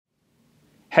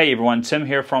Hey everyone, Tim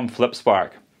here from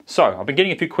FlipSpark. So, I've been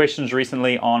getting a few questions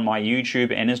recently on my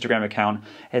YouTube and Instagram account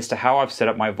as to how I've set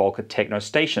up my Volca techno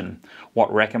station.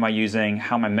 What rack am I using,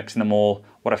 how am I mixing them all,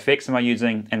 what effects am I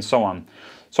using, and so on.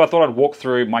 So I thought I'd walk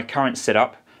through my current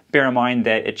setup. Bear in mind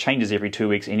that it changes every 2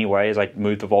 weeks anyway as I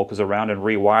move the Volcas around and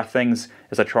rewire things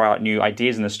as I try out new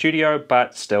ideas in the studio,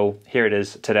 but still, here it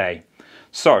is today.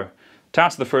 So, to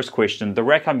answer the first question, the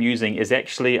rack I'm using is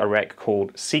actually a rack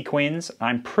called Sequens.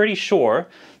 I'm pretty sure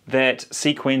that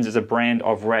Sequens is a brand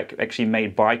of rack actually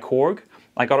made by Korg.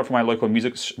 I got it from my local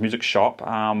music shop,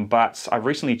 but I've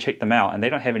recently checked them out and they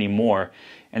don't have any more.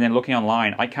 And then looking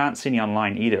online, I can't see any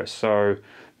online either. So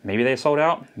maybe they're sold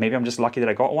out. Maybe I'm just lucky that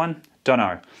I got one. Don't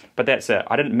know. But that's it.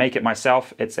 I didn't make it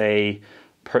myself. It's a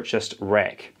purchased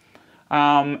rack.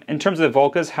 In terms of the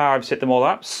Volcas, how I've set them all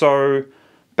up. So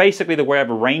basically the way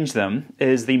I've arranged them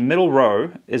is the middle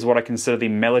row is what I consider the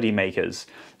melody makers.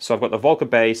 So I've got the Volca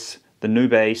bass, the new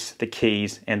bass, the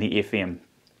keys, and the FM.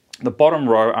 The bottom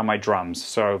row are my drums.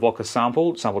 So Volca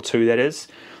sample 2 that is,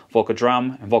 Volca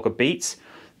drum, and Volca beats.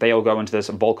 They all go into this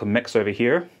Volca mix over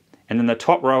here. And then the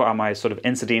top row are my sort of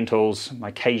incidentals,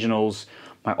 my occasionals,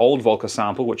 my old Volca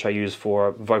sample, which I use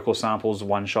for vocal samples,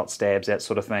 one-shot stabs, that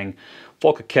sort of thing.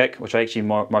 Volca kick, which I actually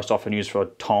most often use for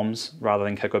toms rather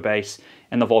than kick or bass.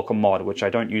 And the Volca mod, which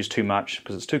I don't use too much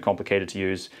because it's too complicated to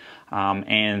use.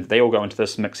 And they all go into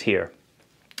this mix here.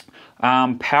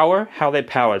 Power, how they're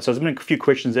powered. So there's been a few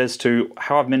questions as to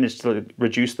how I've managed to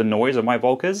reduce the noise of my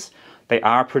Volcas. They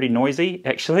are pretty noisy,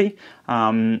 actually.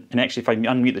 And actually, if I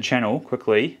unmute the channel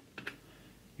quickly,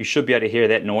 you should be able to hear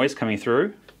that noise coming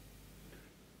through.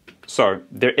 So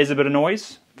there is a bit of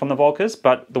noise from the Volcas,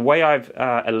 but the way I've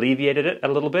alleviated it a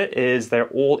little bit is they're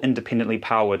all independently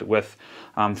powered with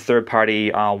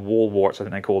third-party wall warts, I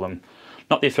think they call them.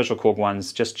 Not the official Korg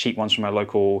ones, just cheap ones from my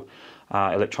local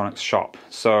electronics shop.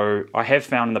 So I have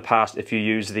found in the past if you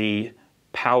use the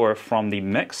power from the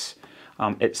mix,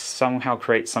 it somehow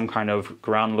creates some kind of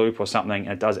ground loop or something,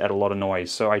 and it does add a lot of noise.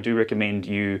 So I do recommend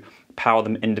you power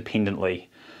them independently.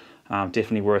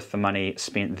 Definitely worth the money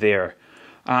spent there.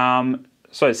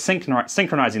 So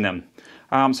synchronizing them.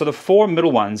 So the 4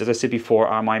 middle ones, as I said before,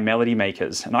 are my melody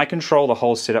makers, and I control the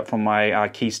whole setup from my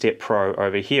Keystep Pro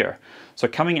over here. So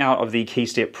coming out of the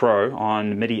Keystep Pro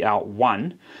on MIDI out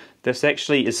 1, this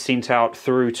actually is sent out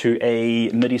through to a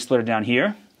MIDI splitter down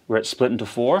here, where it's split into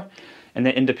 4, and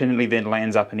that independently then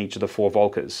lands up in each of the 4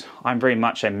 Volcas. I'm very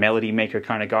much a melody maker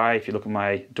kind of guy. If you look at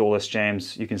my DAW list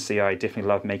jams, you can see I definitely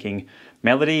love making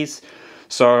melodies.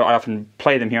 So I often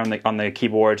play them here on the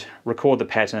keyboard, record the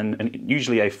pattern, and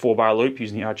usually a 4-bar loop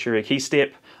using the Arturia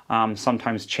Keystep,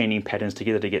 sometimes chaining patterns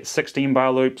together to get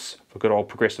 16-bar loops for good old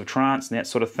progressive trance and that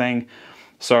sort of thing.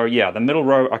 So yeah, the middle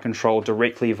row I control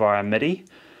directly via MIDI.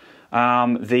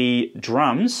 The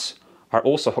drums are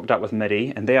also hooked up with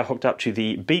MIDI, and they are hooked up to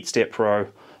the Beatstep Pro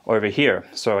over here.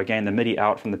 So again, the MIDI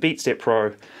out from the Beatstep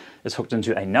Pro is hooked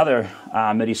into another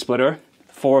MIDI splitter,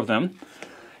 4 of them.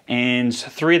 And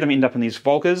 3 of them end up in these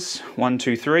Volcas, 1,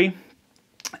 2, 3,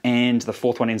 and the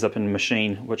 4th one ends up in a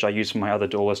machine, which I use for my other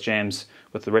DAW list jams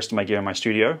with the rest of my gear in my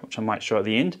studio, which I might show at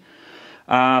the end.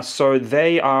 So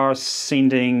they are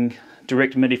sending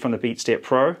direct MIDI from the Beatstep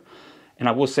Pro, and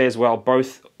I will say as well,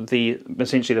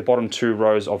 essentially the bottom 2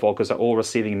 rows of Volcas are all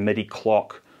receiving MIDI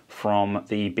clock from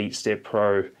the Beatstep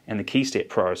Pro and the Keystep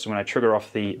Pro. So when I trigger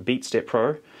off the Beatstep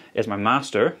Pro as my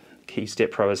master,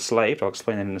 Keystep Pro is slaved, I'll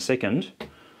explain that in a second.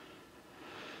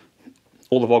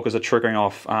 All the Volcas are triggering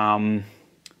off,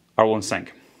 are all in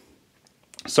sync.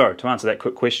 So to answer that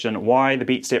quick question, why the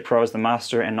Beatstep Pro is the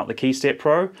master and not the Keystep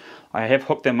Pro, I have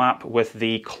hooked them up with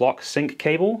the clock sync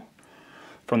cable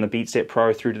from the Beatstep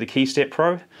Pro through to the Keystep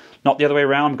Pro. Not the other way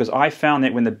around, because I found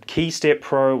that when the Keystep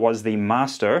Pro was the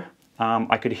master,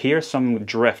 I could hear some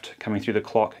drift coming through the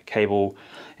clock cable,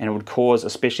 and it would cause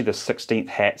especially the 16th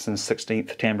hats and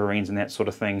 16th tambourines and that sort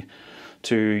of thing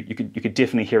you could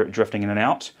definitely hear it drifting in and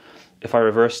out. If I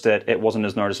reversed it, it wasn't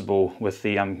as noticeable with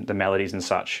the melodies and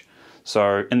such.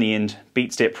 So in the end,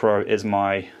 Beatstep Pro is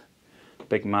my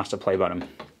big master play button.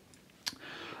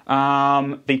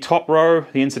 The top row,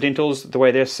 the incidentals, the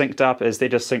way they're synced up is they're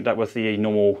just synced up with the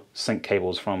normal sync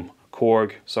cables from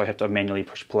Korg. So I have to manually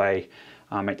push play,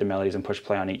 make the melodies and push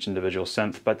play on each individual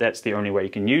synth, but that's the only way you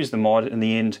can use the mod in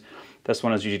the end. This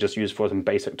one is usually just used for some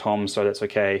basic toms, so that's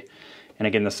okay. And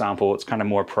again, the sample, it's kind of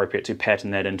more appropriate to pattern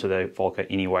that into the Volca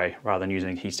anyway, rather than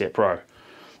using Keystep Pro.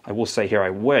 I will say here, I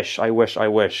wish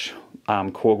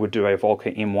Korg would do a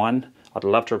Volca M1. I'd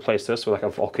love to replace this with like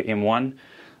a Volca M1,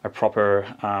 a proper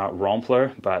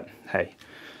rompler, but hey,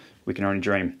 we can only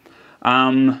dream.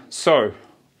 So,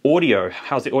 audio,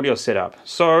 how's the audio set up?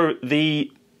 So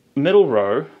the middle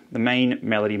row, the main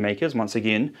melody makers, once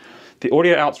again, the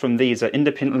audio outs from these are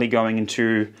independently going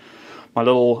into my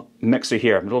little mixer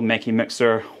here, my little Mackie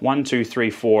mixer. 1, 2, 3,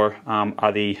 4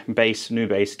 are the bass, new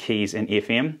bass, keys, and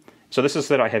FM. So this is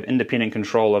so that I have independent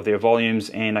control of their volumes,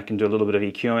 and I can do a little bit of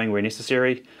EQing where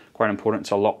necessary. Quite important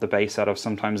to lock the bass out of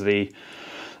sometimes the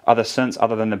other synths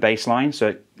other than the bass line, so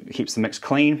it keeps the mix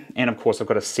clean. And of course I've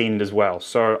got a send as well.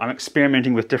 So I'm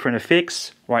experimenting with different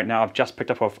effects. Right now I've just picked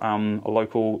up off a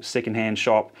local secondhand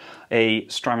shop a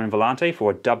Strymon Volante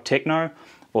for dub techno. I've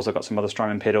also got some other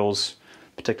Strymon pedals.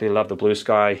 Particularly love the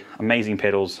Bluesky. Amazing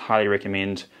pedals, highly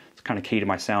recommend. It's kind of key to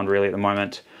my sound really at the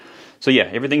moment. So yeah,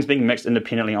 everything's being mixed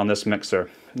independently on this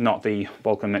mixer, not the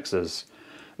Volca mixers.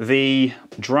 The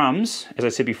drums, as I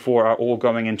said before, are all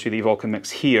going into the Volca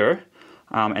mix here,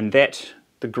 and that,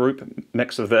 the group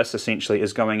mix of this essentially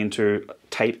is going into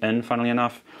tape in, funnily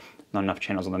enough. Not enough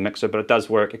channels on the mixer, but it does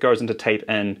work. It goes into tape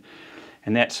in,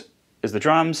 and that is the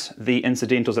drums. The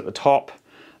incidentals at the top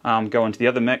go into the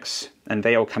other mix, and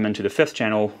they all come into the 5th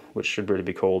channel, which should really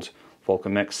be called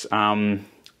Volca mix.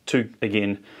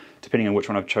 Again, depending on which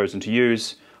one I've chosen to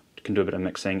use, can do a bit of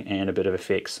mixing and a bit of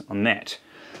effects on that.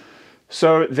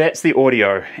 So that's the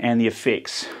audio and the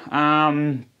effects.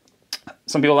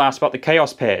 Some people ask about the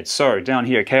Kaoss pad. So down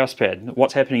here, Kaoss pad.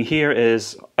 What's happening here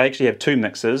is I actually have 2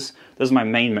 mixers. This is my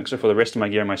main mixer for the rest of my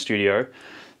gear in my studio.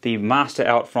 The master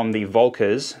out from the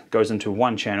Volcas goes into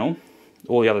 1 channel.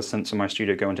 All the other synths in my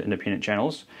studio go into independent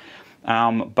channels.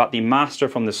 But the master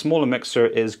from the smaller mixer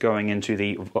is going into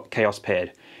the Kaoss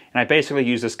pad. And I basically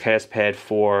use this Kaoss pad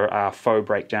for faux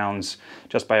breakdowns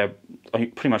just by, I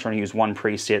pretty much only use one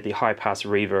preset, the high pass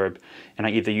reverb, and I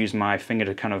either use my finger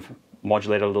to kind of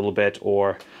modulate it a little bit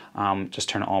or just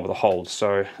turn it on with a hold.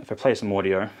 So if I play some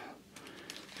audio,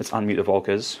 let's unmute the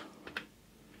Volcas,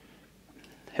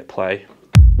 hit play,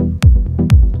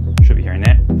 should be hearing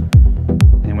that,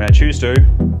 and when I choose to,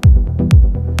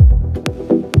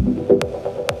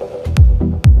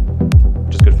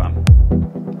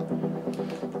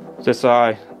 this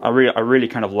I really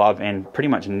kind of love and pretty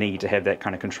much need to have that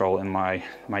kind of control in my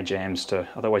jams,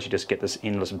 otherwise you just get this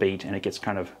endless beat and it gets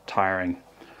kind of tiring.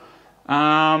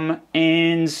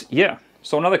 And yeah,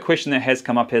 so another question that has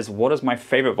come up is, what is my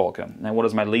favorite Volca and what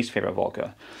is my least favorite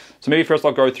Volca? So maybe first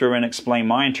I'll go through and explain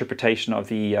my interpretation of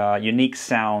the unique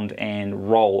sound and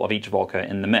role of each Volca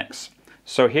in the mix.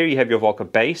 So here you have your Volca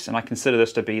bass, and I consider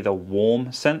this to be the warm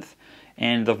synth,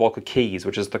 and the Volca keys,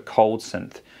 which is the cold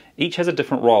synth. Each has a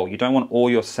different role. You don't want all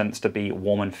your synths to be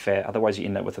warm and fat, otherwise you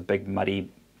end up with a big muddy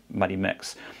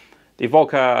mix. The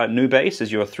Volca new bass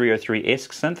is your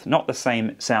 303-esque synth, not the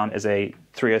same sound as a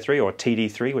 303 or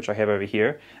TD3, which I have over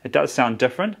here. It does sound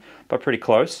different, but pretty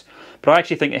close. But I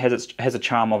actually think it has a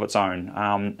charm of its own.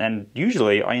 And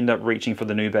usually I end up reaching for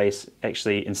the new bass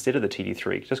actually instead of the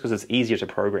TD3, just because it's easier to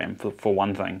program for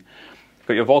one thing. You've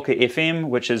got your Volca FM,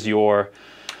 which is your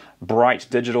bright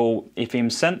digital FM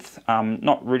synth.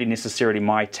 Not really necessarily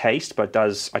my taste, but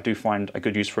I do find a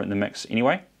good use for it in the mix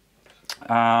anyway.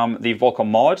 The Volca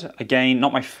Mod, again,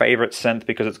 not my favorite synth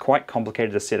because it's quite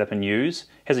complicated to set up and use. It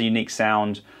has a unique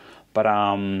sound, but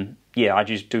yeah, I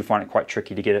just do find it quite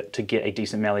tricky to get a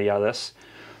decent melody out of this.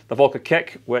 The Volca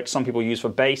Kick, which some people use for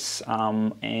bass,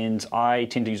 and I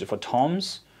tend to use it for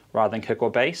toms rather than kick or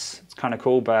bass. It's kind of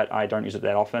cool, but I don't use it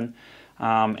that often.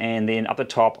 And then up the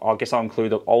top, I guess I'll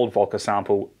include the old Volca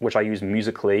sample, which I use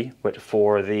musically,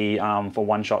 for the for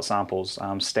one-shot samples,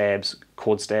 stabs,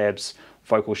 chord stabs,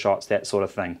 vocal shots, that sort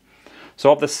of thing.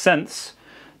 So of the synths,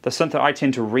 the synth that I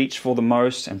tend to reach for the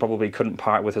most and probably couldn't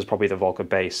part with is probably the Volca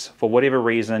bass. For whatever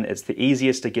reason, it's the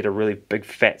easiest to get a really big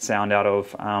fat sound out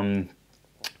of.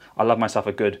 I love myself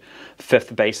a good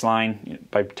 5th bass line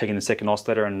by taking the 2nd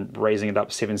oscillator and raising it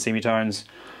up 7 semitones.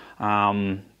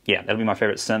 Yeah, that'll be my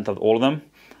favorite synth of all of them.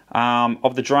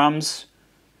 Of the drums,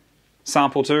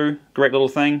 Sample 2, great little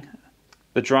thing.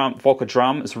 The Volca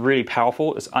drum is really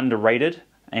powerful, it's underrated,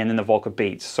 and then the Volca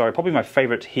beats. So probably my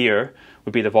favorite here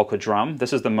would be the Volca drum.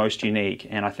 This is the most unique,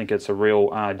 and I think it's a real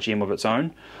gem of its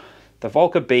own. The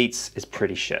Volca beats is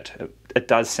pretty shit. It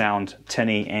does sound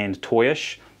tinny and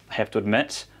toyish, I have to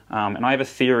admit. And I have a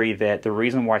theory that the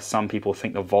reason why some people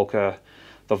think the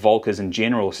Volcas in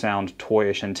general sound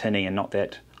toyish and tinny and not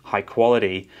that high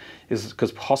quality is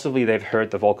because possibly they've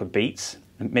heard the Volca beats,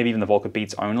 maybe even the Volca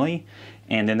beats only,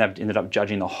 and then they've ended up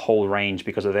judging the whole range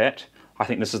because of that. I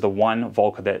think this is the one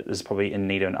Volca that is probably in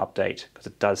need of an update because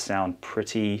it does sound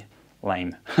pretty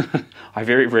lame. I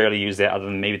very rarely use that other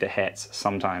than maybe the hats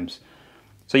sometimes.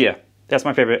 So yeah, that's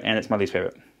my favorite and it's my least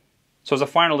favorite. So as a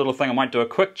final little thing, I might do a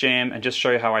quick jam and just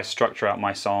show you how I structure out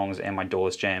my songs and my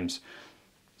doorless jams.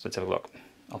 So let's have a look.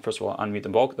 I'll first of all unmute the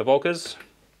Volcas.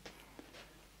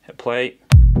 hit play.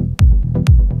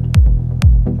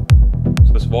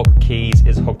 So this Volca keys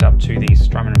is hooked up to the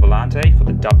Strymon Volante for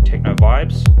the dub techno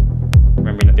vibes.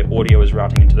 Remembering that the audio is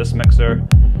routing into this mixer,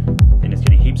 then it's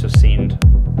getting heaps of send,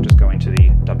 just going to the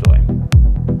dub delay.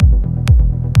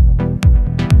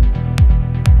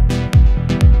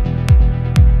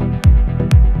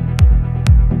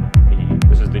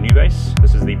 This is the new bass,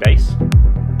 this is the bass.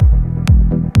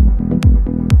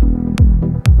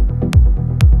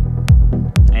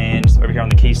 And over here on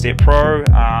the Keystep Pro,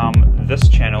 this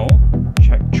channel,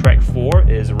 track 4,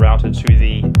 is routed to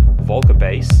the Volca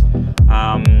bass.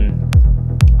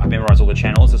 I've memorized all the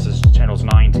channels. This is channels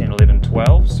 9, 10, 11,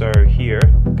 12. So here,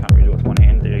 can't really do it with one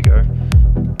hand, there you go.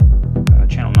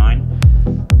 Channel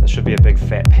 9. This should be a big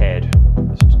fat pad.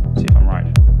 Let's see if I'm right.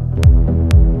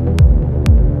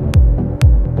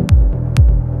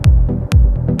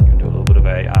 You can do a little bit of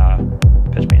a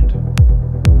pitch bend.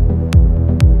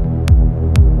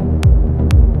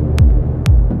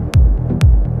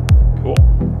 Cool.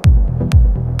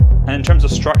 And in terms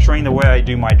of structuring, the way I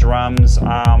do my drums,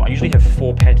 I usually have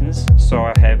 4 patterns. So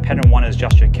I have pattern 1 is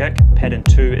just your kick, pattern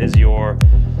 2 is your,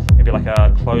 maybe like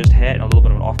a closed hat and a little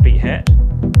bit of an offbeat hat.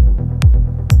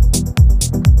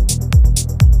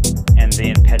 And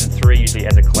then pattern 3 usually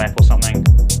adds a clap or something.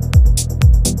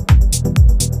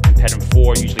 And pattern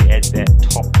 4 usually adds that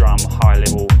top drum, high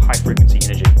level, high frequency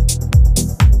energy.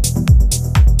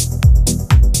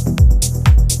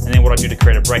 And then what I do to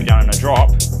create a breakdown and a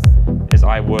drop is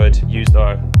I would use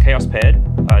the Kaoss pad,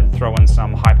 I'd throw in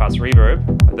some high pass reverb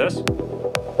like this,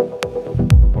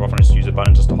 or often I just use a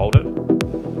button just to hold it,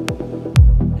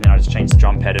 and then I just change the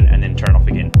drum pattern and then turn it off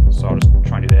again. So I'll just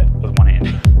try and do that with one hand.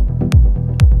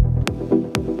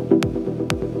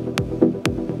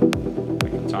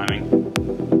 Wait for the timing.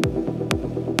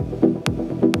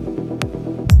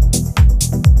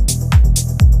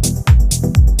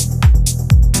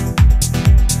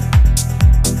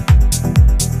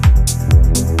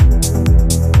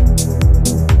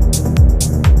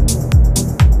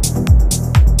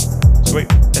 Sweet,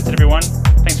 that's it everyone.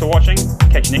 Thanks for watching,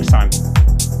 catch you next time.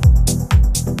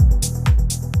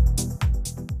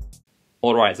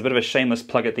 Alright, it's a bit of a shameless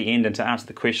plug at the end, and to answer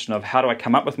the question of how do I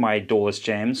come up with my doorless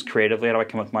jams creatively, how do I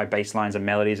come up with my bass lines and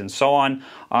melodies and so on,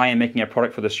 I am making a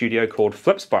product for the studio called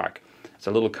FlipSpark. It's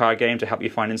a little card game to help you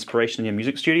find inspiration in your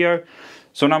music studio.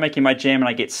 So when I'm making my jam and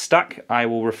I get stuck, I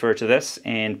will refer to this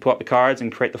and pull up the cards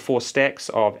and create the 4 stacks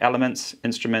of elements,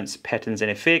 instruments, patterns and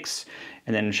effects,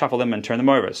 and then shuffle them and turn them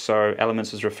over. So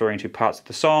elements is referring to parts of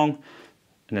the song.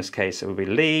 In this case it would be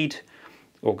lead,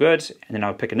 all good, and then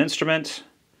I'll pick an instrument.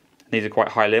 These are quite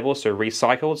high level, so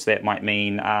recycled, so that might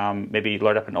mean maybe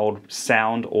load up an old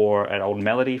sound or an old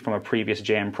melody from a previous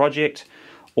jam project,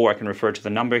 or I can refer to the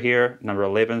number here, number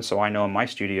 11, so I know in my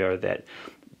studio that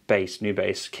new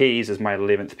bass keys is my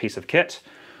 11th piece of kit.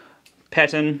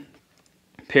 Pattern,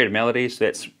 pair of melodies, so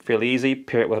that's fairly easy,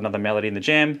 pair it with another melody in the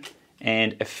jam,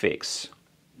 and effects,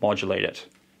 modulate it.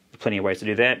 Plenty of ways to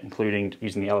do that, including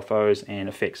using the LFOs and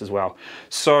effects as well.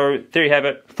 So there you have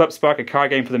it, FlipSpark, a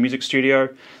card game for the music studio.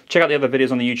 Check out the other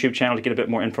videos on the YouTube channel to get a bit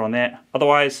more info on that.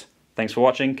 Otherwise, thanks for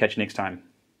watching, catch you next time.